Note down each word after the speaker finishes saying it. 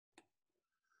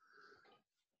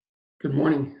Good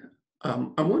morning.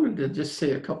 I wanted to just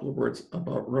say a couple of words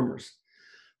about rumors.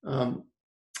 Um,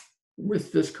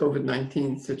 with this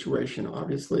COVID-19 situation,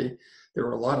 obviously, there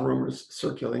are a lot of rumors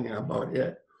circulating about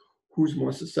it. Who's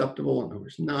more susceptible and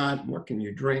who's not? What can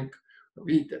you drink or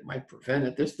eat that might prevent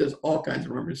it? There's all kinds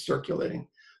of rumors circulating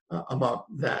about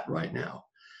that right now,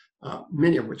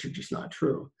 many of which are just not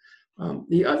true.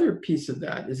 The other piece of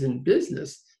that is in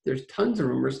business, there's tons of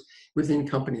rumors within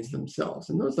companies themselves.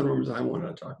 And those are the rumors I wanted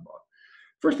to talk about.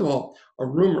 First of all, a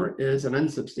rumor is an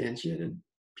unsubstantiated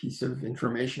piece of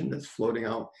information that's floating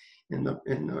out in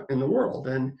the world,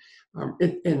 and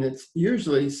it's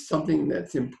usually something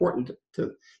that's important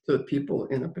to the people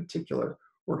in a particular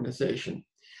organization.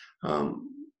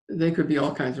 They could be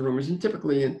all kinds of rumors, and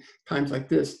typically in times like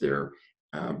this, they're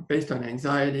based on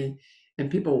anxiety and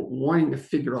people wanting to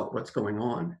figure out what's going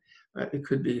on. It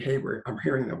could be, hey, I'm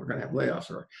hearing that we're going to have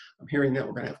layoffs, or I'm hearing that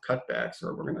we're going to have cutbacks,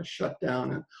 or we're going to shut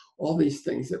down, and all these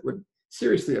things that would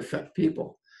seriously affect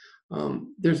people.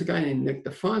 There's a guy named Nick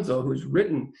DeFonso who's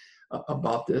written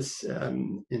about this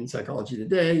in Psychology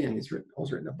Today, and he's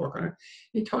also written a book on it.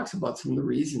 He talks about some of the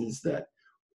reasons that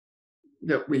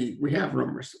we have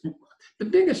rumors. The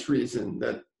biggest reason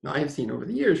that I have seen over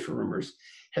the years for rumors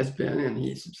has been, and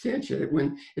he substantiated,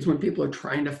 when people are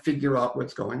trying to figure out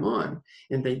what's going on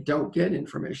and they don't get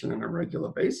information on a regular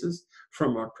basis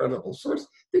from a credible source.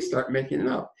 They start making it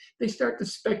up. They start to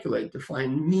speculate to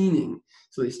find meaning.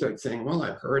 So they start saying, well,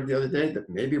 I heard the other day that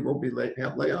maybe we'll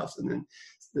have layoffs, and then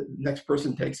the next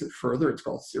person takes it further. It's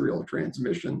called serial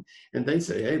transmission, and they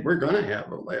say, hey, we're going to have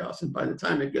a layoffs, and by the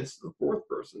time it gets to the fourth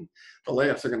person, the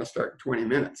layoffs are going to start in 20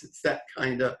 minutes. It's that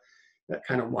kind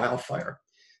of wildfire.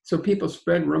 So people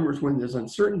spread rumors when there's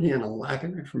uncertainty and a lack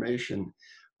of information.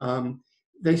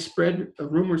 They spread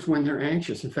rumors when they're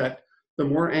anxious. In fact, the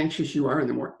more anxious you are and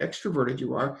the more extroverted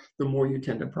you are, the more you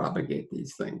tend to propagate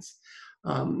these things.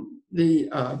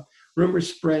 The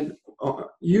rumors spread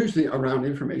usually around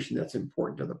information that's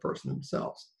important to the person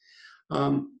themselves.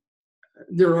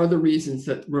 There are other reasons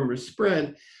that rumors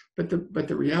spread, but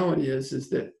the reality is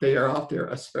that they are out there,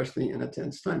 especially in a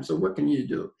tense time. So what can you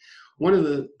do? One of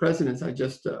the presidents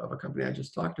of a company I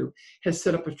just talked to has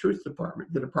set up a truth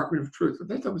department, the Department of Truth, which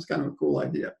I thought was kind of a cool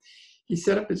idea. He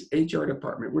set up his HR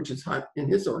department, which is in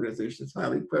his organization is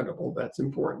highly credible. That's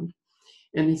important.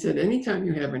 And he said, anytime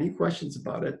you have any questions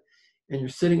about it and you're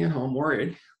sitting at home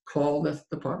worried, call this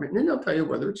department, and then they'll tell you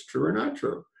whether it's true or not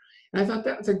true. And I thought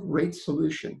that was a great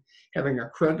solution, having a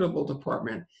credible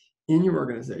department in your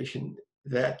organization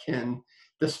that can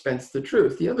dispense the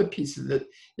truth. The other piece of it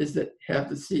is that have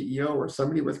the CEO or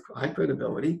somebody with high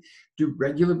credibility do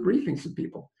regular briefings with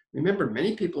people. Remember,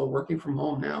 many people are working from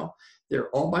home now. They're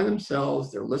all by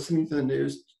themselves. They're listening to the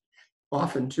news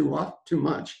often too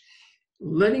much.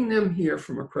 Letting them hear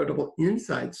from a credible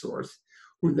inside source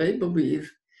who they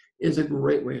believe is a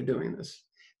great way of doing this.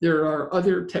 There are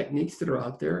other techniques that are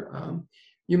out there.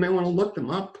 You may want to look them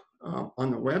up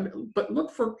on the web, but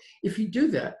if you do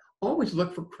that, always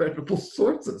look for credible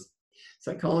sources.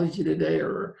 Psychology Today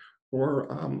or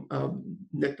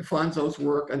Nick DeFonso's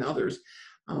work and others.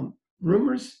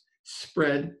 Rumors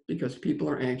spread because people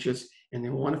are anxious and they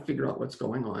want to figure out what's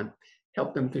going on.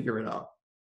 Help them figure it out.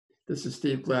 This is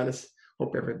Steve Gladys.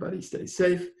 Hope everybody stays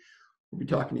safe. We'll be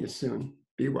talking to you soon.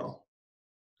 Be well.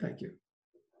 Thank you.